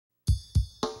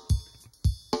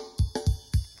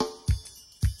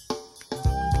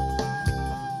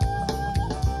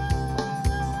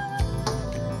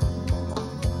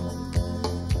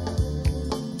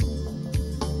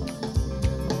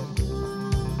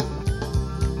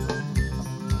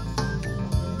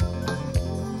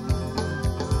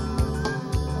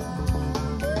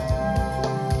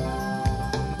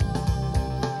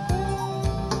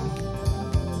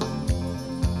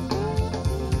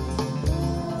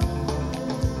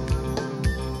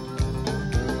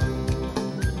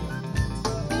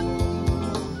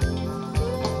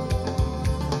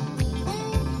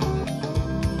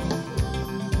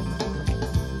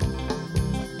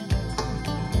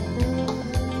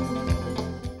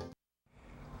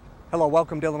Hello,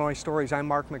 welcome to Illinois Stories. I'm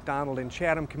Mark McDonald in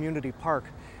Chatham Community Park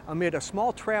amid a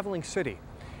small traveling city.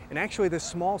 And actually this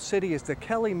small city is the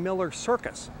Kelly Miller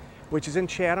Circus, which is in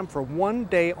Chatham for one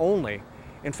day only.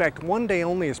 In fact, one day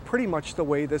only is pretty much the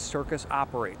way this circus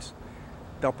operates.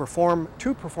 They'll perform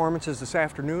 2 performances this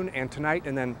afternoon and tonight,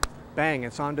 and then bang,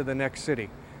 it's on to the next city.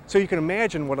 So you can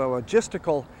imagine what a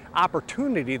logistical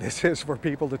opportunity this is for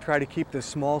people to try to keep this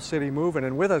small city moving.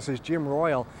 And with us is Jim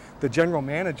Royal, the general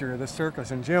manager of the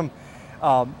circus. And Jim,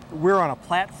 we're on a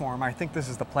platform. I think this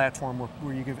is the platform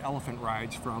where you give elephant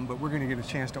rides from, but we're going to get a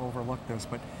chance to overlook this.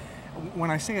 But when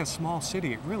I say a small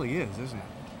city, it really is, isn't it?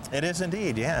 It is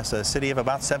indeed, yes. A city of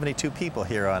about 72 people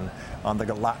here on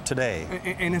the lot today.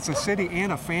 And it's a city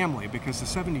and a family, because the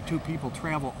 72 people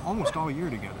travel almost all year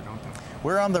together, don't they?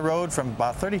 We're on the road from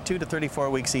about 32 to 34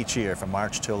 weeks each year, from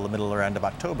March till the middle or end of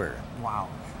October. Wow.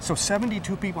 So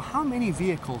 72 people. How many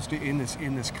vehicles in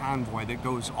this convoy that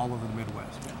goes all over the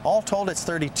Midwest? All told, it's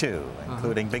 32,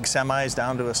 including big semis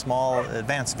down to a small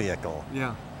advance vehicle.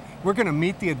 Yeah. We're going to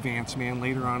meet the advance man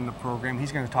later on in the program.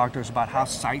 He's going to talk to us about how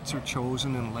sites are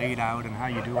chosen and laid out and how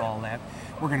you do all that.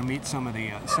 We're going to meet some of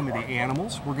the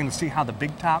animals. We're going to see how the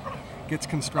big top gets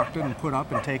constructed and put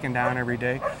up and taken down every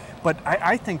day. But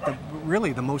I think that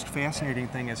really the most fascinating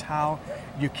thing is how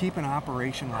you keep an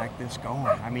operation like this going.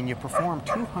 I mean, you perform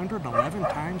 211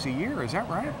 times a year, is that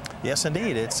right? Yes,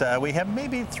 indeed. It's we have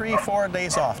maybe 3-4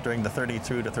 days off during the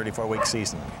 32 to 34 week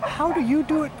season. How do you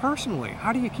do it personally?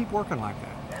 How do you keep working like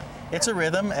that? It's a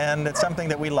rhythm, and it's something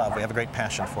that we love. We have a great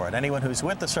passion for it. Anyone who's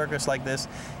with the circus like this,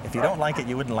 if you don't like it,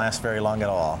 you wouldn't last very long at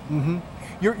all.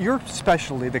 Your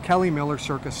specialty, the Kelly Miller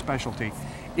Circus specialty,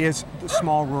 is the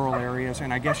small rural areas,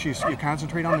 and I guess you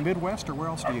concentrate on the Midwest, or where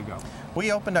else do you go?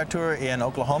 We opened our tour in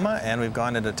Oklahoma, and we've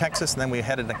gone into Texas, and then we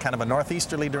headed in kind of a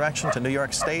northeasterly direction to New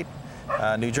York State,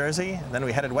 New Jersey, and then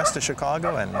we headed west to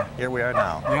Chicago, and here we are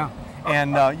now. Yeah.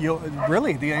 And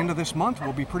really, the end of this month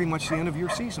will be pretty much the end of your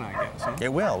season, I guess. Huh?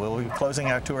 It will. We'll be closing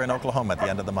our tour in Oklahoma at the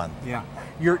end of the month. Yeah.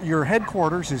 Your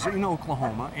headquarters is in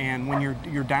Oklahoma, and when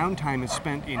your downtime is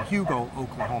spent in Hugo,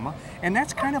 Oklahoma, and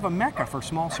that's kind of a mecca for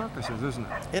small circuses, isn't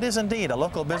it? It is indeed. A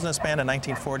local businessman in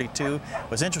 1942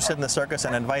 was interested in the circus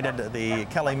and invited the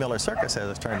Kelly Miller Circus,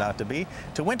 as it turned out to be,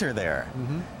 to winter there.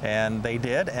 And they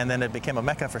did, and then it became a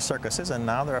mecca for circuses, and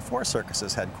now there are 4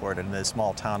 circuses headquartered in this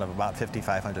small town of about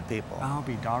 5,500 people. I'll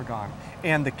be doggone.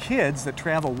 And the kids that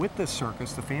travel with this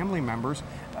circus, the family members,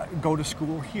 go to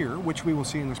school here, which we will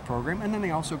see in this program, and then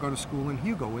they also go to school in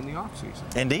Hugo in the off-season.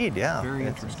 Indeed, yeah. Very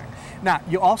interesting. Now,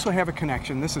 you also have a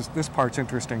connection. This part's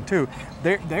interesting too.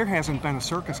 There hasn't been a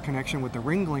circus connection with the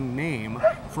Ringling name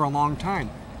for a long time,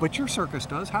 but your circus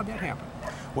does. How'd that happen?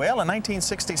 Well, in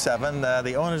 1967,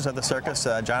 the owners of the circus,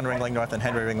 John Ringling North and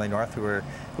Henry Ringling North,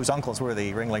 whose uncles were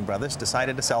the Ringling brothers,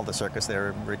 decided to sell the circus. They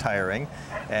were retiring.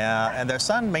 And their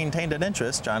son maintained an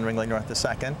interest, John Ringling North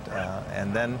II,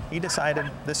 and then he decided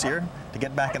this year to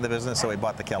get back in the business, so he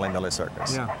bought the Kelly Miller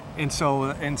Circus. Yeah, and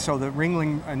so the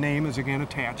Ringling name is again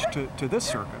attached to this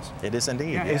circus. It is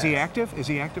indeed. Yeah. Yes. Is he active? Is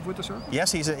he active with the circus?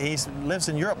 Yes, he lives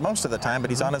in Europe most of the time, but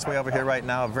he's on his way over here right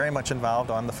now, very much involved,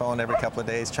 on the phone every couple of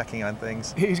days, checking on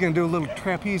things. He's going to do a little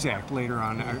trapeze act later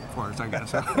on for us, I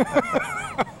guess.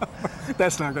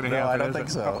 That's not going to happen. No, I don't think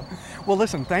so. Well,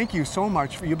 listen, thank you so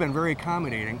much. You've been very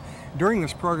accommodating. During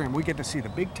this program, we get to see the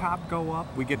big top go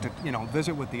up. We get to,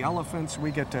 visit with the elephants.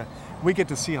 We get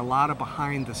to see a lot of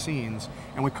behind the scenes,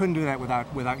 and we couldn't do that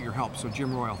without your help. So,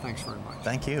 Jim Royal, thanks very much.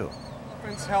 Thank you.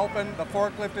 Elephants helping. The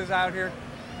forklift is out here.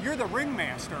 You're the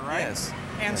ringmaster, right? Yes.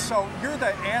 And so you're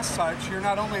as such, you're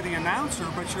not only the announcer,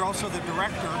 but you're also the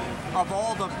director of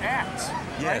all the acts.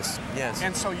 Yes, right? yes.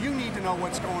 And so you need to know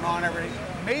what's going on every day.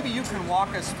 Maybe you can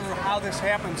walk us through how this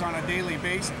happens on a daily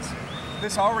basis.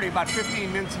 This is already about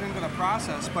 15 minutes into the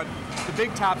process, but the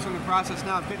big top's in the process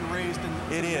now of getting raised.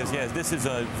 It is, yes. This is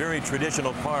a very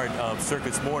traditional part of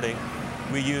circus morning.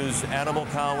 We use animal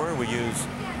power, we use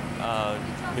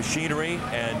machinery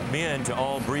and men to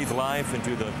all breathe life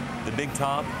into the big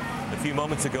top. A few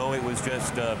moments ago it was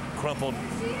just crumpled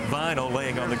vinyl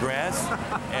laying on the grass,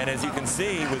 and as you can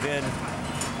see, within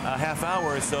a half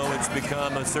hour or so it's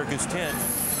become a circus tent.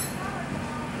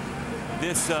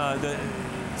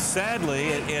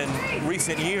 Sadly, in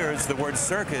recent years the word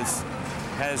circus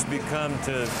has become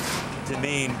to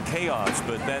mean chaos,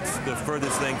 but that's the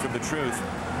furthest thing from the truth.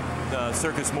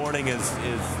 Circus morning is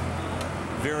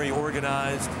very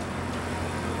organized,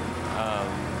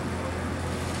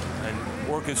 an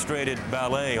orchestrated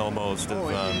ballet almost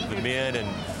of the men and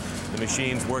the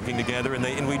machines working together,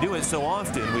 and we do it so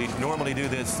often. We normally do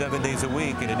this 7 days a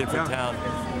week in a different town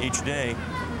each day.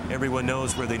 Everyone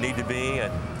knows where they need to be,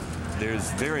 and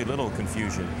there's very little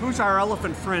confusion. Who's our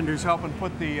elephant friend who's helping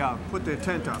put the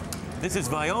tent up? This is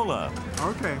Viola.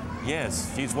 Okay.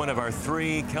 Yes, she's one of our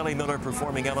 3 Kelly Miller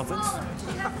performing elephants.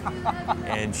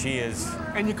 And she is...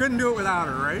 And you couldn't do it without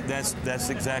her, right? That's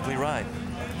exactly right.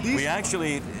 We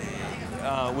actually,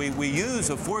 we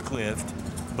use a forklift,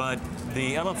 but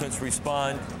the elephants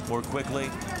respond more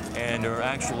quickly and are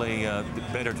actually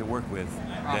better to work with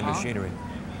than machinery.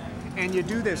 And you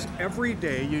do this every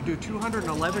day. You do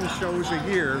 211 shows a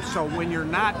year. So when you're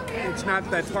not, it's not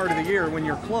that part of the year, when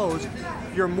you're closed,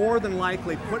 you're more than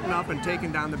likely putting up and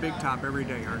taking down the big top every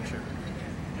day, aren't you?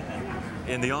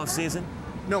 In the off season?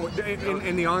 No,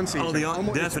 in the on season.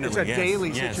 Oh, definitely. It's a yes, daily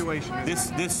yes. situation.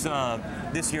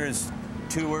 This year's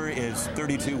tour is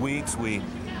 32 weeks. We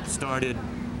started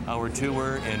our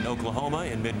tour in Oklahoma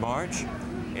in mid-March,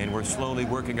 and we're slowly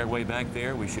working our way back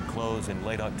there. We should close in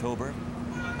late October,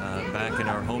 back in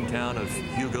our hometown of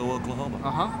Hugo,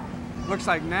 Oklahoma. Looks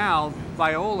like now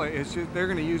Viola is. They're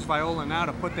going to use Viola now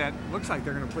to put that. Looks like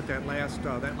they're going to put that last.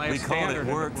 We call it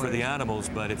work for the animals,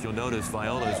 but if you'll notice,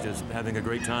 Viola is just having a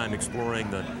great time exploring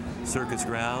the circus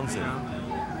grounds,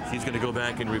 and she's going to go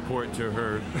back and report to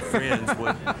her friends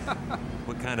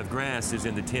what kind of grass is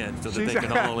in the tent, so that they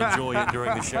can all enjoy it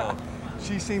during the show.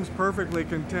 She seems perfectly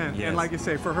content, yes. And like you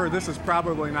say, for her, this is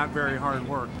probably not very hard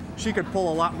work. She could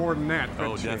pull a lot more than that.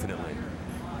 Oh, definitely.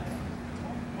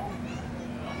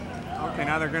 Okay,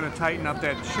 now they're going to tighten up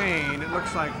that chain. It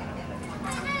looks like...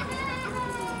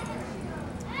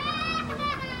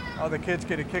 Oh, the kids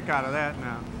get a kick out of that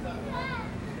now.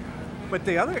 But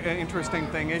the other interesting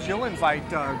thing is you'll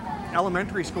invite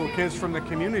elementary school kids from the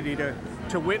community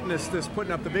to witness this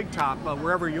putting up the big top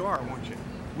wherever you are, won't you?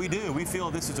 We do. We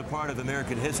feel this is a part of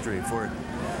American history. For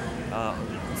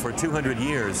 200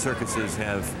 years, circuses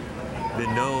have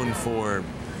been known for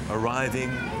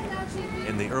arriving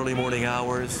in the early morning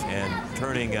hours and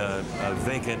turning a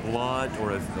vacant lot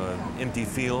or an empty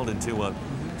field into a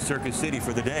circus city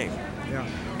for the day. Yeah.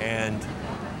 And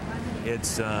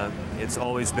it's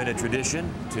always been a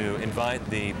tradition to invite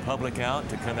the public out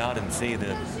to come out and see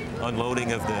the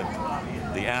unloading of the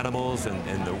animals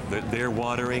and their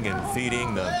watering and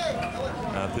feeding, the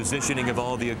positioning of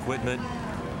all the equipment,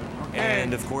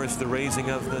 and of course the raising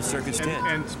of the circus tent.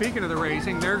 And speaking of the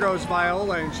raising, there goes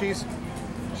Viola, and she's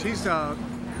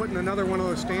putting another one of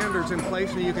those standards in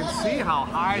place, so you can see how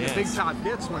high yes. the big top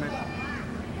gets when it.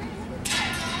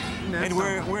 And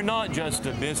we're not just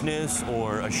a business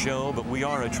or a show, but we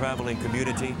are a traveling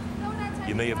community.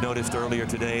 You may have noticed earlier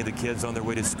today the kids on their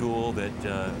way to school, that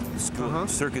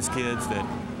circus kids that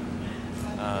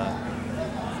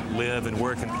live and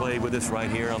work and play with us right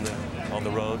here on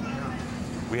the road.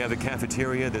 We have a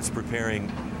cafeteria that's preparing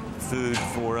food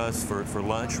for us for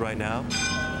lunch right now.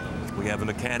 We have a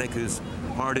mechanic who's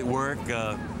hard at work,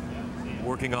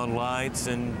 working on lights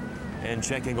and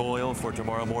checking oil for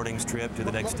tomorrow morning's trip to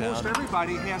the next town. Most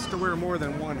everybody has to wear more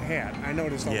than one hat. I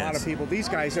noticed a lot of people, these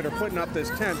guys that are putting up this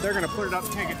tent, they're going to put it up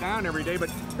and take it down every day, but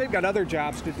they've got other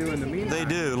jobs to do in the meantime. They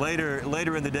do.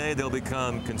 Later in the day, they'll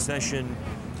become concession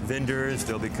vendors.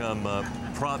 They'll become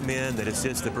prop men that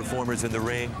assist the performers in the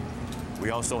ring. We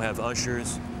also have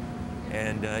ushers.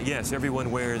 And yes,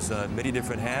 everyone wears many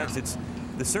different hats.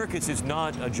 The circus is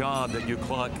not a job that you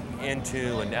clock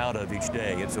into and out of each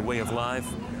day. It's a way of life.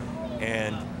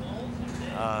 And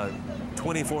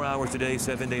 24 hours a day,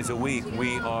 7 days a week,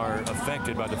 we are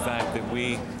affected by the fact that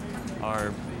we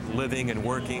are living and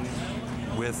working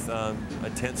with a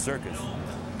tent circus.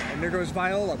 And there goes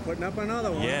Viola putting up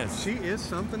another one. Yes. She is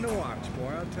something to watch, boy,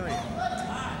 I'll tell you.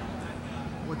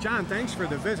 Well, John, thanks for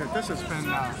the visit. This has been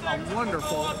a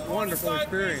wonderful, wonderful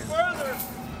experience.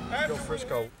 Joe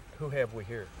Frisco, who have we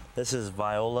here? This is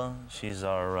Viola. She's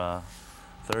our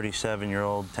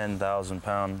 37-year-old,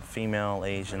 10,000-pound female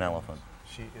Asian elephant.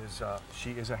 She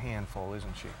is a handful,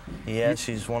 isn't she? Yeah,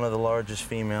 she's one of the largest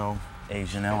female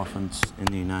Asian elephants in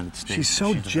the United States. She's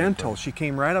so gentle. She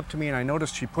came right up to me, and I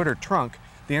noticed she put her trunk,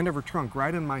 the end of her trunk,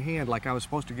 right in my hand, like I was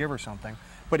supposed to give her something.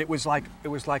 But it was like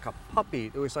a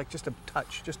puppy. It was like just a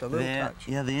touch, just a little touch.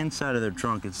 Yeah, the inside of their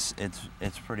trunk, it's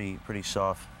pretty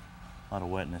soft. A lot of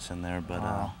wetness in there,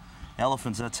 but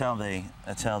elephants, that's how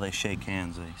they shake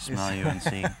hands. They smell you and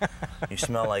see you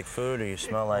smell like food or you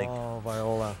smell like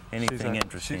Viola. Anything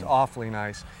interesting. She's awfully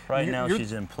nice. Right now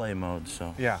she's in play mode,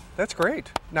 so. Yeah, that's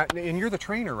great. Now, and you're the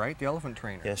trainer, right? The elephant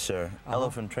trainer. Yes, sir.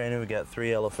 Elephant trainer. We got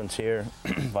 3 elephants here: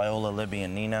 Viola, Libby,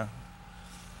 and Nina.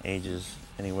 Ages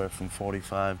anywhere from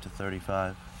 45 to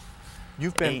 35.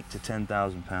 You've been 8 to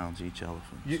 10,000 pounds each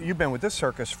elephant. You've been with this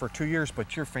circus for 2 years,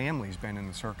 but your family's been in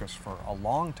the circus for a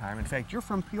long time. In fact, you're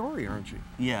from Peoria, aren't you?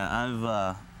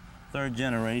 Yeah, third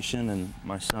generation, and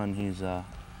my son, he's a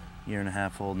year and a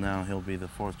half old now. He'll be the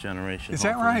fourth generation. Is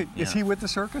that hopefully. right? Yeah. Is he with the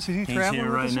circus? Is he traveling here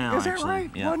with right the now, Is that actually.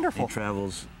 right? Yeah. Wonderful. He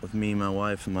travels with me, my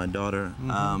wife, and my daughter.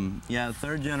 Yeah,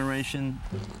 third generation.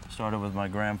 Started with my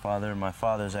grandfather. My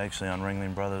father's actually on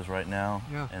Ringling Brothers right now.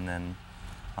 Yeah. And then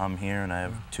I'm here, and I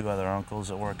have two other uncles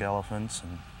that work elephants,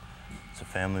 and it's a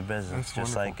family business, That's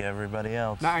just wonderful. like everybody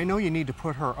else. Now, I know you need to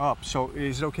put her up, so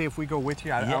is it okay if we go with you?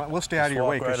 Yeah. We'll stay out of Just your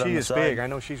way walk because right on she the is side. big. I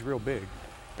know she's real big.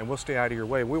 And we'll stay out of your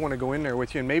way. We want to go in there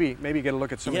with you and maybe get a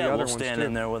look at some of the other ones too. Yeah, we'll stand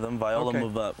in there with them. Viola, Okay.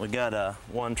 move up. We got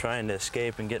one trying to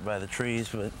escape and get by the trees,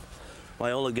 but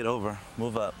Viola, get over.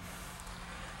 Move up.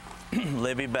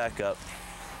 Libby, back up.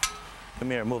 Come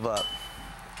here, move up.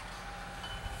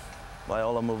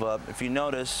 Viola, move up. If you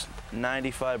notice,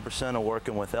 95% of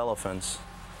working with elephants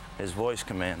is voice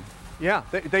command. Yeah,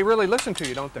 they really listen to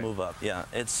you, don't they? Move up, yeah.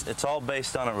 It's all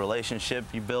based on a relationship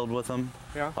you build with them.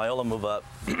 Yeah. Viola, move up.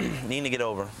 Nina, get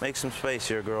over. Make some space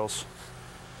here, girls.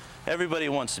 Everybody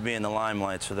wants to be in the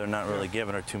limelight, so they're not really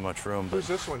giving her too much room. But Who's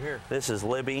this one here? this is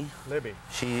Libby. Libby.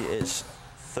 She is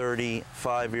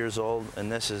 35 years old,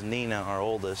 and this is Nina, our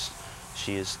oldest.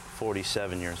 She is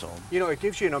 47 years old. You know, it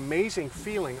gives you an amazing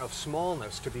feeling of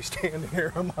smallness to be standing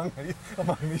here among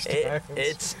these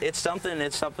giants. It's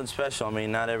something special. I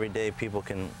mean, not every day people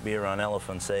can be around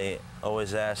elephants. They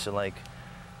always ask, like,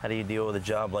 how do you deal with a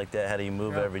job like that? How do you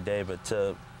move every day? But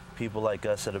to people like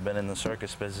us that have been in the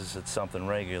circus business, it's something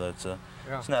regular.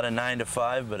 It's not a 9 to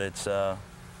 5, but it's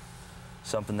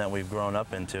something that we've grown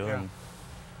up into. Yeah. And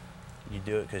you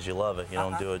do it because you love it. You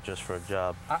don't do it just for a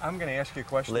job. I'm going to ask you a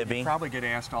question that you probably get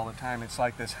asked all the time. It's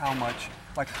like this: how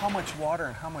much water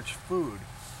and how much food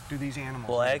do these animals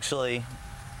Well, need? actually,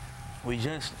 we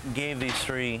just gave these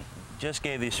three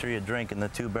a drink, and the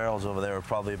 2 barrels over there are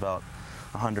probably about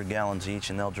 100 gallons each,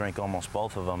 and they'll drink almost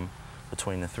both of them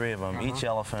between the 3 of them. Each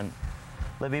elephant.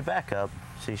 Libby, back up.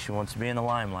 See, she wants to be in the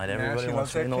limelight. Everybody she wants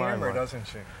loves to be that in the camera, limelight. doesn't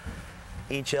she?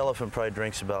 Each elephant probably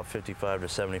drinks about 55 to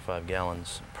 75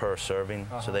 gallons per serving,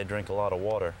 so they drink a lot of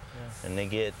water. And they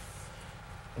get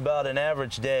about an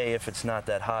average day, if it's not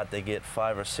that hot, they get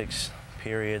 5 or 6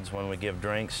 periods when we give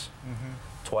drinks,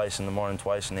 twice in the morning,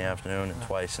 twice in the afternoon, and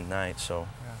twice at night. So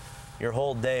your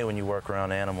whole day when you work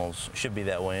around animals should be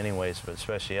that way anyways, but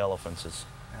especially elephants,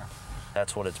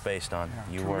 that's what it's based on.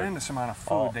 You Tremendous amount of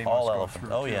food all, they all must elephants. go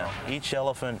through. Oh yeah, each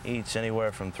elephant eats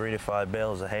anywhere from 3 to 5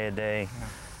 bales of hay a day.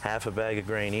 Half a bag of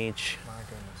grain each, My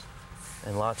goodness.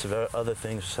 and lots of other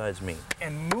things besides meat.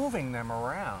 And moving them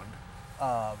around,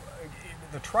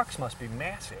 the trucks must be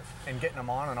massive, and getting them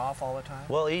on and off all the time.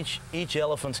 Well, each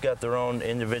elephant's got their own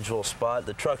individual spot.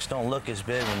 The trucks don't look as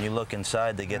big. When you look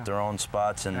inside, they get their own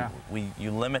spots, and you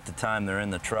limit the time they're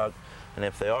in the truck. And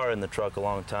if they are in the truck a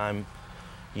long time,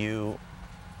 you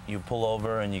pull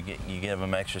over and you give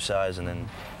them exercise, and then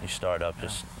you start up.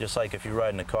 Just like if you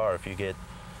ride in a car, if you get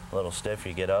a little stiff,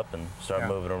 you get up and start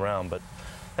moving around. But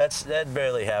that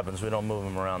barely happens. We don't move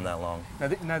them around that long.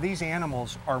 Now these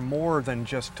animals are more than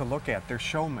just to look at. They're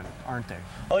showmen, aren't they?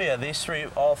 Oh yeah,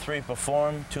 all three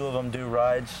perform. 2 of them do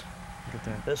rides. Look at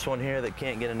that. This one here that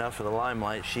can't get enough of the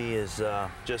limelight, she is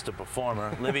just a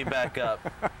performer. Libby, back up.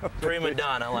 Prima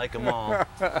donna, like them all.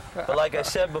 But like I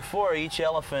said before, each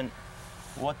elephant,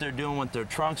 what they're doing with their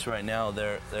trunks right now,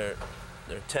 they're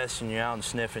testing you out and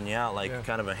sniffing you out like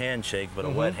kind of a handshake, but a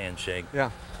wet handshake.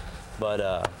 Yeah.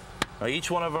 But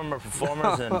each one of them are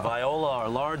performers, and Viola, our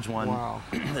large one,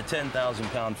 the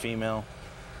 10,000-pound female,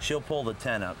 she'll pull the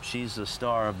tent up. She's the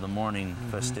star of the morning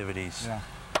festivities. Yeah.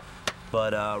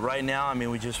 But right now, I mean,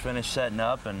 we just finished setting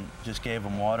up and just gave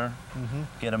them water,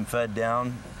 get them fed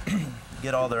down,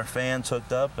 get all their fans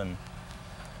hooked up, and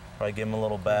probably give them a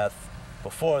little bath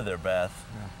before their bath.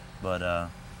 Yeah. But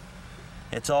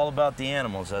it's all about the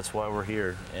animals. That's why we're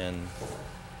here, and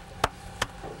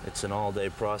it's an all-day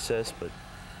process, but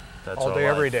that's all day,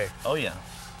 every day. Oh yeah,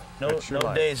 no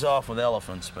days off with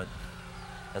elephants, but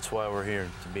that's why we're here,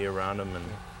 to be around them. And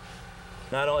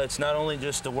it's not only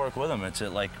just to work with them. It's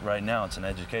like right now, it's an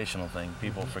educational thing.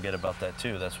 People forget about that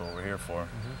too. That's what we're here for.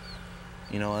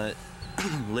 You know,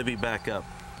 Libby, back up.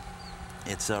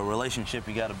 It's a relationship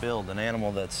you got to build. An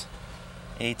animal that's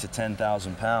 8 to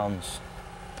 10,000 pounds.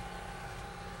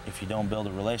 If you don't build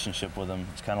a relationship with them,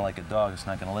 it's kind of like a dog. It's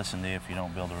not going to listen to you if you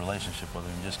don't build a relationship with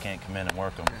them. You just can't come in and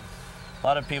work them. A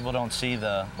lot of people don't see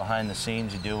the behind the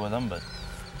scenes you do with them, but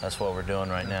that's what we're doing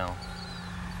right now.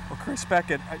 Well, Chris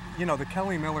Beckett, you know, the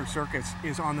Kelly Miller Circus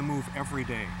is on the move every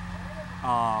day.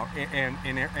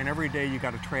 And every day you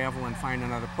got to travel and find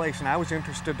another place. And I was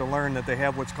interested to learn that they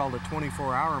have what's called a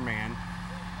 24-hour man.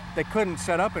 They couldn't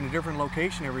set up in a different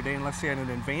location every day unless they had an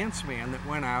advance man that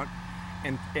went out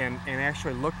and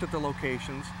actually looked at the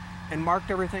locations and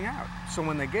marked everything out. So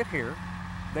when they get here,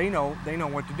 they know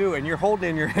what to do. And you're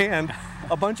holding in your hand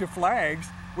a bunch of flags,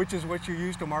 which is what you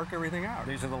use to mark everything out.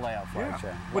 These are the layout flags.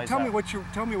 Yeah. Well, tell me what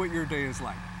your day is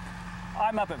like.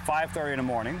 I'm up at 5:30 in the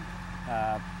morning,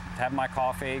 have my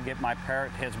coffee, get my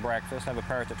parrot his breakfast. I have a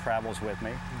parrot that travels with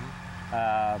me.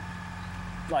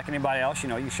 Like anybody else,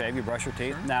 you shave, you brush your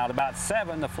teeth. Sure. Now at about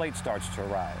 7, the fleet starts to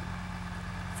arrive.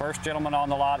 First gentleman on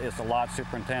the lot is the lot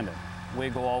superintendent. We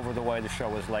go over the way the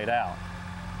show is laid out,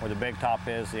 where the big top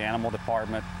is, the animal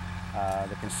department,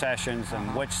 the concessions,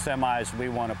 and which semis we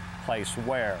want to place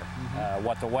where,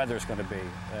 what the weather's going to be,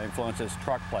 influences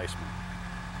truck placement.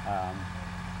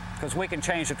 Because we can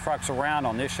change the trucks around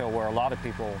on this show where a lot of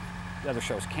people, the other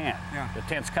shows can't. Yeah. The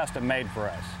tent's custom made for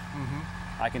us.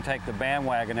 I can take the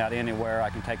bandwagon out anywhere,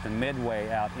 I can take the midway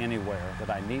out anywhere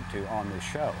that I need to on this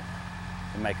show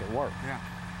to make it work. Yeah.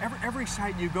 Every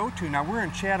site you go to, now we're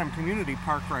in Chatham Community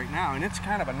Park right now, and it's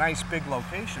kind of a nice big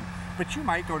location, but you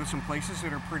might go to some places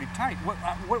that are pretty tight.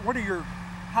 What are your,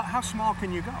 how small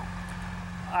can you go?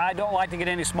 I don't like to get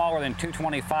any smaller than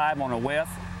 225 on a width,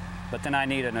 but then I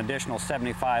need an additional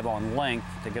 75 on length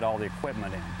to get all the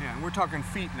equipment in. Yeah, and we're talking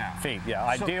feet now. Feet, yeah.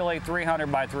 Ideally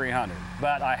 300 by 300,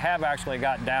 but I have actually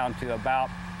got down to about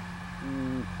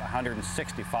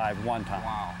 165 one time.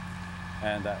 Wow.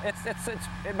 And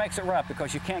it makes it rough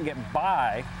because you can't get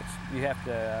by. You have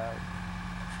to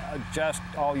adjust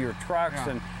all your trucks,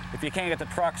 and if you can't get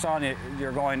the trucks on,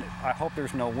 you're going, I hope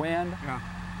there's no wind. Yeah.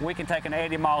 We can take an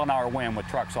 80-mile-an-hour wind with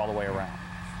trucks all the way around.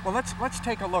 Well, let's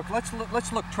take a look. Let's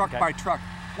look truck by truck.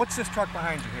 What's this truck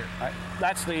behind you here?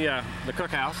 That's the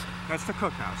cookhouse. That's the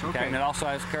cookhouse. Okay. And it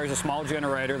also carries a small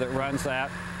generator that runs that.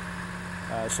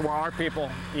 So where our people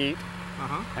eat.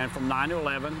 And from 9 to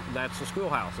 11, that's the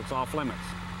schoolhouse. It's off limits.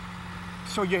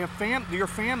 So you have your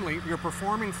family, your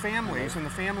performing families, and the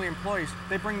family employees.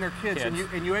 They bring their kids. And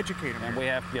you educate them. And we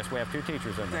have 2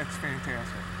 teachers in there. That's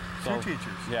fantastic. So, 2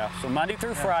 teachers. Yeah. So Monday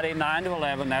through Friday, 9 to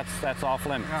 11, that's off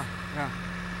limits. Yeah.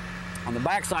 On the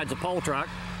back side's a pole truck.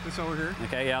 This over here.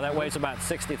 Okay. Yeah. That weighs about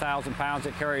 60,000 pounds.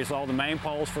 It carries all the main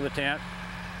poles for the tent,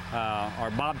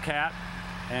 our bobcat,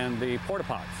 and the porta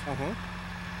pots.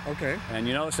 Okay. And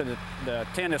you notice that the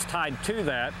tent is tied to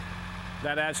that.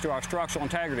 That adds to our structural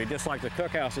integrity, just like the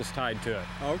cookhouse is tied to it.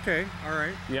 Okay, all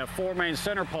right. You have 4 main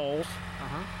center poles.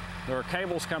 There are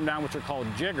cables come down which are called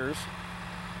jiggers,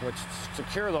 which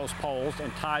secure those poles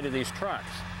and tie to these trucks.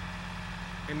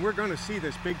 And we're going to see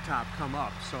this big top come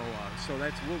up, so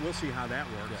we'll see how that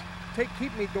works. Yeah.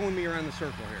 Keep going me around the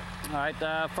circle here. All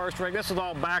right, first rig. This is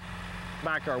all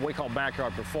backyard. We call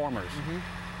backyard performers.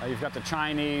 You've got the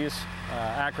Chinese,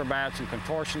 acrobats and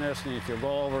contortionists, and if you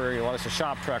go over, it's a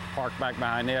shop truck parked back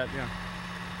behind it. Yeah.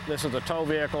 This is the tow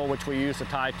vehicle, which we use to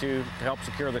tie to help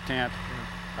secure the tent.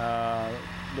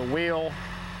 The wheel,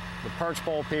 the perch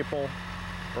pole people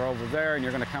are over there, and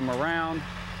you're going to come around.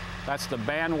 That's the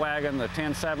bandwagon, the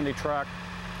 1070 truck.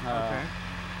 Okay.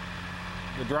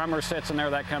 The drummer sits in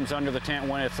there, that comes under the tent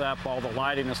when it's up. All the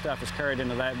lighting and stuff is carried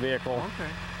into that vehicle.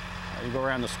 Okay. You go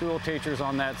around the school teachers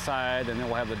on that side, and then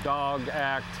we'll have the dog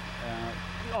act.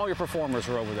 All your performers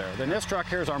are over there. Then this truck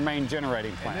here is our main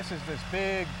generating plant. And this is this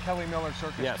big Kelly Miller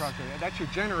Circus truck. That's your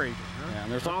generator, huh? Yeah,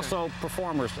 and there's also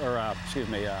performers, or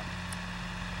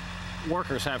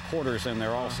workers have quarters in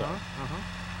there also.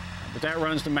 But that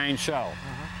runs the main show.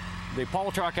 The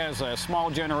pole truck has a small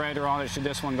generator on it. Should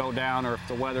this one go down, or if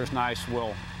the weather's nice,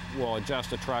 we'll adjust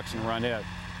the trucks and run it.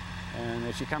 And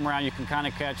as you come around, you can kind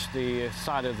of catch the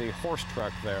side of the horse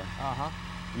truck there.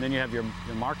 And then you have your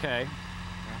marquee.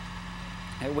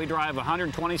 And we drive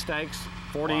 120 stakes,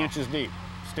 40 inches deep,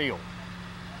 steel.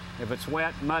 If it's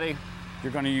wet, muddy,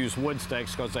 you're going to use wood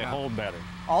stakes because they hold better.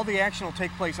 All the action will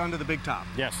take place under the big top.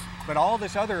 Yes. But all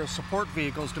this other support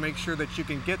vehicles to make sure that you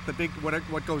can get the big,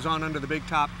 what goes on under the big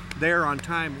top there on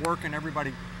time, working,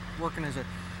 everybody working as a...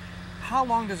 How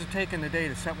long does it take in the day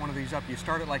to set one of these up? You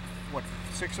start at like, what,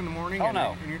 6 in the morning? Oh,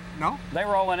 no. No? They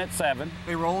roll in at 7.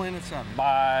 They roll in at 7.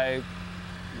 By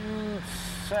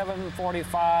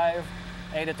 7:45,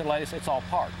 8 at the latest, it's all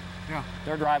parked. Yeah.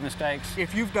 They're driving stakes.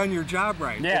 If you've done your job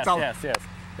right. Yes,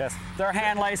 yes. They're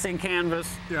hand lacing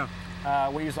canvas. Yeah.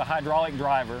 We use a hydraulic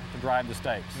driver to drive the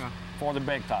stakes for the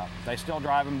big top. They still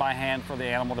drive them by hand for the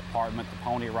animal department, the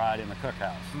pony ride, and the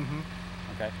cookhouse.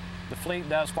 Okay. The fleet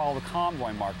does follow the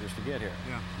convoy markers to get here.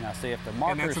 Yeah. Now, see if the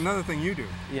markers... And that's another thing you do.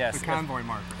 Yes. The convoy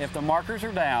markers. If the markers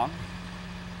are down,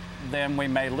 then we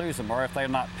may lose them, or if they're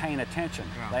not paying attention.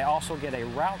 They also get a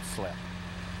route slip.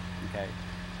 Okay.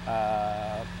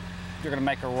 You're going to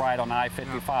make a right on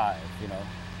I-55,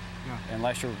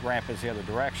 unless your ramp is the other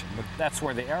direction. But that's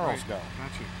where the arrows go.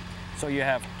 Gotcha. So you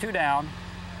have 2 down,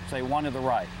 say 1 to the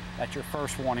right. That's your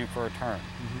first warning for a turn.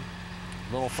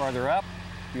 A little further up,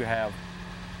 you have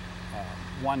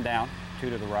 1 down, 2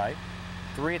 to the right,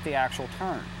 3 at the actual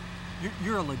turn.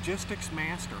 You're a logistics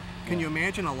master. Can you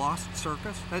imagine a lost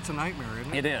circus? That's a nightmare,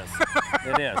 isn't it? It is.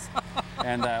 It is.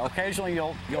 And occasionally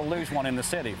you'll lose one in the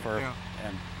city for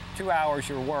and 2 hours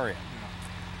you're worrying.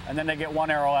 And then they get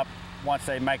 1 arrow up once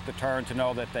they make the turn to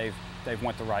know that they've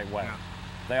went the right way.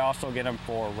 They also get them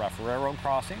for rough railroad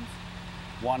crossings.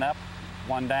 1 up,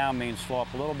 1 down means slow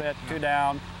up a little bit. 2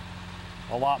 down,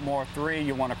 a lot more. 3,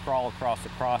 you want to crawl across the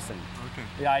crossing. Okay.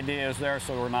 The idea is there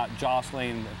so we're not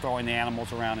jostling, throwing the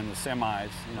animals around in the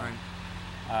semis. You know.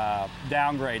 Right.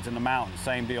 Downgrades in the mountains,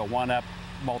 same deal. 1 up,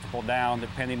 multiple down,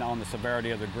 depending on the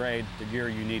severity of the grade, the gear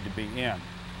you need to be in.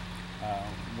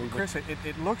 Chris,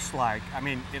 it looks like, I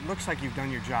mean, it looks like you've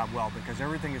done your job well because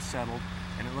everything is settled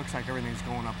and it looks like everything's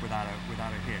going up without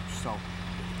a hitch. So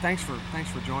thanks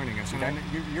for joining us. Okay. And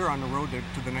you're on the road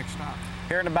to the next stop.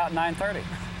 Here at about 9:30.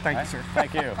 Thank you, sir.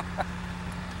 Thank you.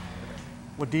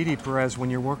 Well, Dee Perez, when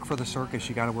you work for the circus,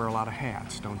 you got to wear a lot of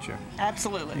hats, don't you?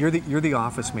 Absolutely. You're the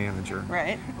office manager.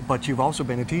 Right. But you've also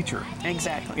been a teacher.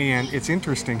 Exactly. And it's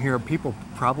interesting here, people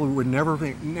probably would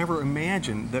never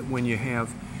imagine that when you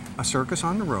have a circus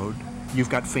on the road, you've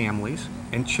got families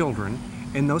and children,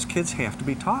 and those kids have to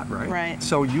be taught, right? Right.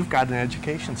 So you've got an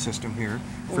education system here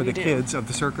for the do. kids of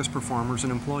the circus performers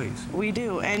and employees. We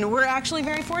do, and we're actually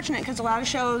very fortunate because a lot of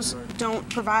shows don't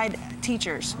provide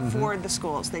teachers for the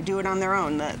schools. They do it on their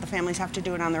own. The families have to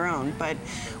do it on their own. But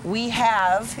we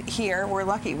have here, we're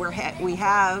lucky, we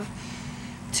have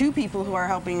 2 people who are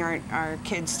helping our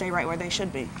kids stay right where they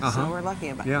should be. So we're lucky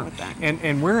about with that.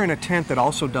 And we're in a tent that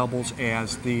also doubles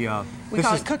as the we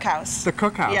call it cookhouse. The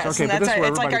cookhouse. Yes, okay, and but this is where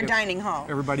it's like our gets, dining hall.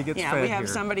 Everybody gets yeah, fed we have here.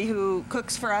 somebody who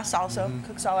cooks for us also,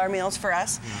 cooks all our meals for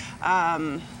us.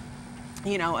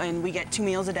 You know, and we get 2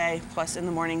 meals a day, plus in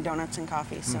the morning donuts and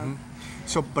coffee. So.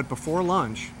 So, but before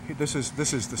lunch, this is the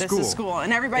school. This is school,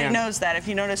 and everybody knows that. If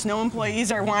you notice, no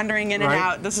employees are wandering in and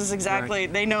out. This is exactly,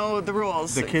 they know the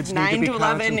rules. The kids 9 need to be to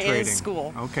 11 concentrating. is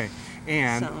school. Okay,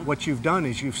 and So. what you've done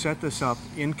is you've set this up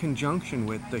in conjunction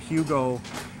with the Hugo,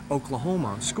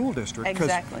 Oklahoma school district.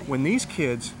 Exactly. Because when these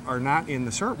kids are not in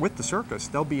with the circus,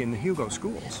 they'll be in the Hugo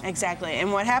schools. Exactly,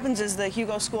 and what happens is the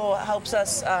Hugo School helps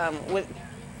us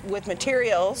with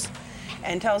materials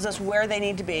and tells us where they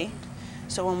need to be.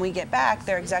 So when we get back,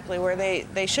 they're exactly where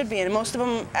they should be. And most of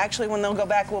them, actually, when they'll go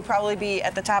back, will probably be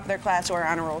at the top of their class or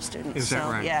honor roll students. Is that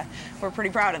right? Yeah, we're pretty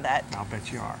proud of that. I'll bet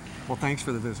you are. Well, thanks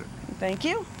for the visit. Thank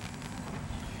you.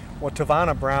 Well,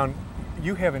 Tavana Brown,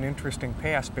 you have an interesting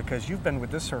past because you've been with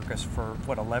this circus for,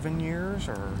 what, 11 years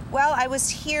or? Well, I was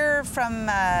here from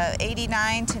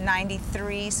 89 to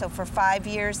 93, so for 5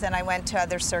 years. Then I went to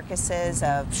other circuses,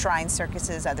 shrine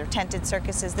circuses, other tented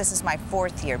circuses. This is my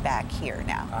 4th year back here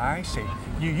now. I see.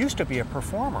 You used to be a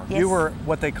performer. Yes. You were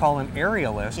what they call an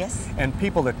aerialist. Yes. And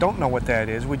people that don't know what that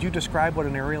is, would you describe what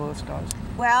an aerialist does?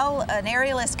 Well, an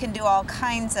aerialist can do all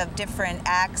kinds of different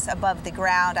acts above the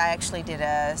ground. I actually did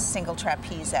a single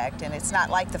trapeze act, and it's not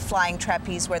like the flying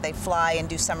trapeze where they fly and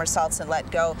do somersaults and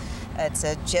let go. It's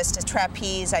just a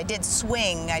trapeze. I did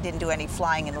swing. I didn't do any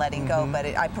flying and letting go, but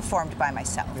I performed by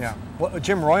myself. Yeah. Well,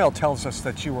 Jim Royal tells us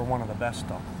that you were one of the best,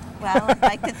 though. Well, I'd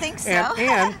like to think so.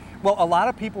 and well, a lot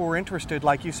of people were interested,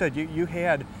 like you said, you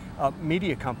had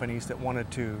media companies that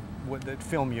wanted to that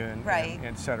film you and, right. and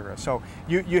et cetera. So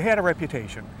you had a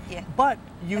reputation. Yeah. But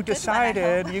you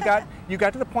decided, one, you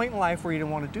got to the point in life where you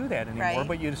didn't want to do that anymore, right.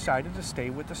 but you decided to stay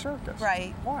with the circus.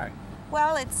 Right. Why?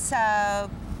 Well, it's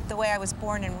the way I was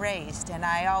born and raised, and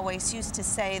I always used to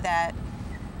say that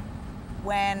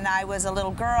when I was a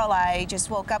little girl, I just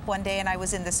woke up one day and I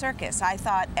was in the circus. I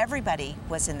thought everybody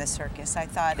was in the circus. I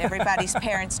thought everybody's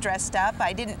parents dressed up.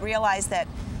 I didn't realize that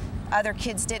other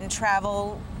kids didn't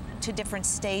travel to different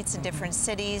states and different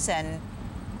cities. And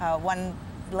one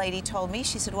lady told me,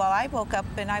 she said, well, I woke up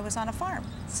and I was on a farm.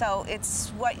 So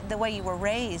it's the way you were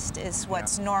raised is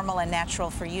what's normal and natural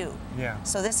for you. Yeah.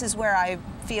 So this is where I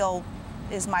feel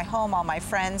is my home. All my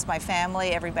friends, my family,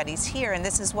 everybody's here, and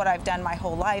this is what I've done my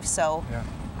whole life. So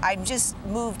I'm just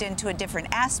moved into a different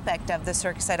aspect of the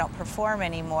circus. I don't perform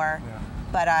anymore,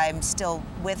 but I'm still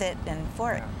with it and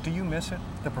for it. Do you miss it,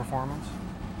 the performance?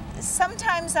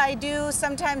 Sometimes I do.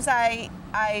 Sometimes I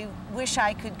wish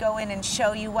I could go in and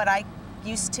show you what I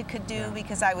used to could do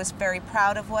because I was very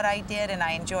proud of what I did and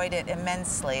I enjoyed it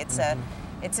immensely. It's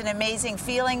it's an amazing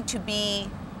feeling to be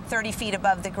 30 feet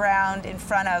above the ground in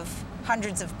front of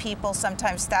hundreds of people,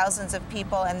 sometimes thousands of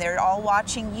people, and they're all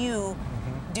watching you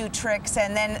do tricks.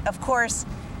 And then, of course,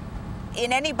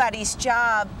 in anybody's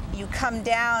job, you come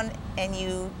down and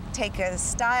you take a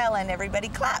style and everybody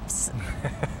claps.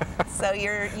 So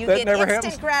you That get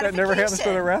instant gratification. That never happens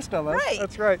to the rest of us. Right.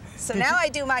 That's right. So now I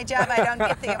do my job. I don't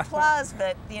get the applause,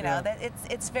 but you know that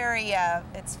it's very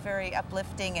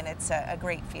uplifting, and it's a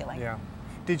great feeling. Yeah.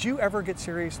 Did you ever get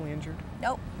seriously injured?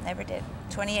 Nope, never did.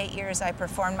 28 years I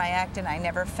performed my act, and I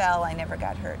never fell. I never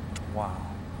got hurt. Wow.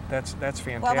 That's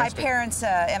fantastic. Well, my parents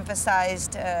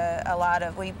emphasized a lot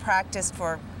of. I practiced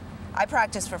for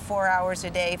 4 hours a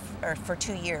day for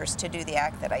 2 years to do the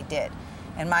act that I did.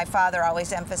 And my father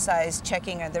always emphasized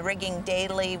checking the rigging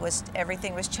daily.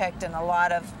 Everything was checked, and a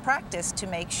lot of practice to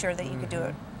make sure that you could do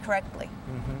it correctly.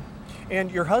 And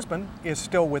your husband is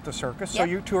still with the circus, so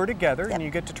you tour together and you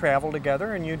get to travel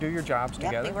together and you do your jobs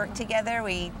together. We work together,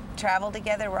 we travel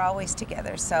together, we're always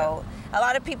together. So a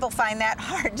lot of people find that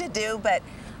hard to do, but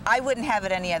I wouldn't have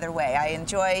it any other way. I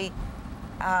enjoy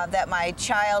that my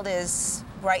child is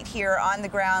right here on the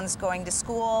grounds going to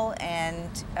school, and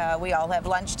we all have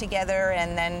lunch together,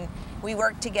 and then we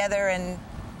work together and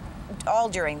all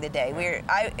during the day.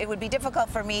 It would be difficult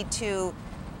for me to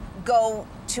go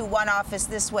to one office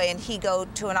this way and he go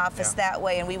to an office that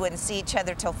way, and we wouldn't see each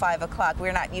other till 5 o'clock.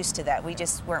 We're not used to that. We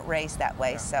just weren't raised that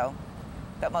way, so,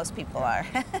 but most people are.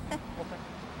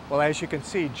 Well, as you can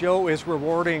see, Joe is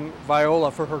rewarding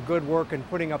Viola for her good work in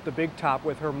putting up the big top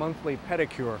with her monthly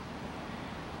pedicure.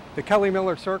 The Kelly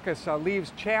Miller Circus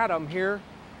leaves Chatham here.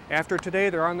 After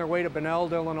today, they're on their way to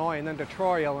Benelde, Illinois, and then to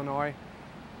Troy, Illinois,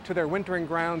 to their wintering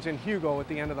grounds in Hugo at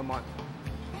the end of the month.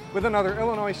 With another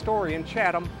Illinois story in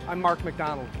Chatham, I'm Mark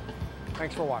McDonald.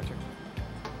 Thanks for watching.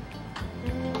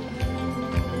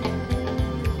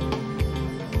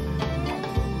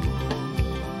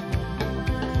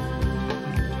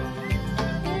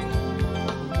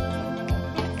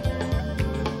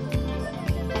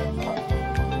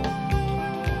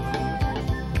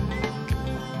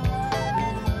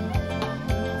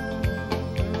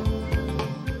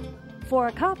 For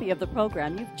a copy of the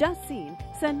program you've just seen,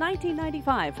 send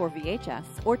 $19.95 for VHS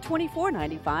or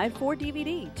 $24.95 for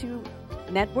DVD to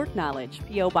Network Knowledge,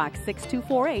 P.O. Box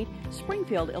 6248,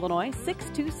 Springfield, Illinois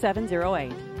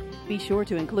 62708. Be sure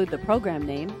to include the program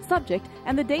name, subject,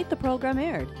 and the date the program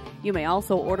aired. You may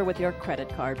also order with your credit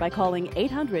card by calling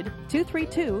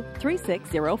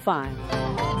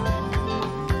 800-232-3605.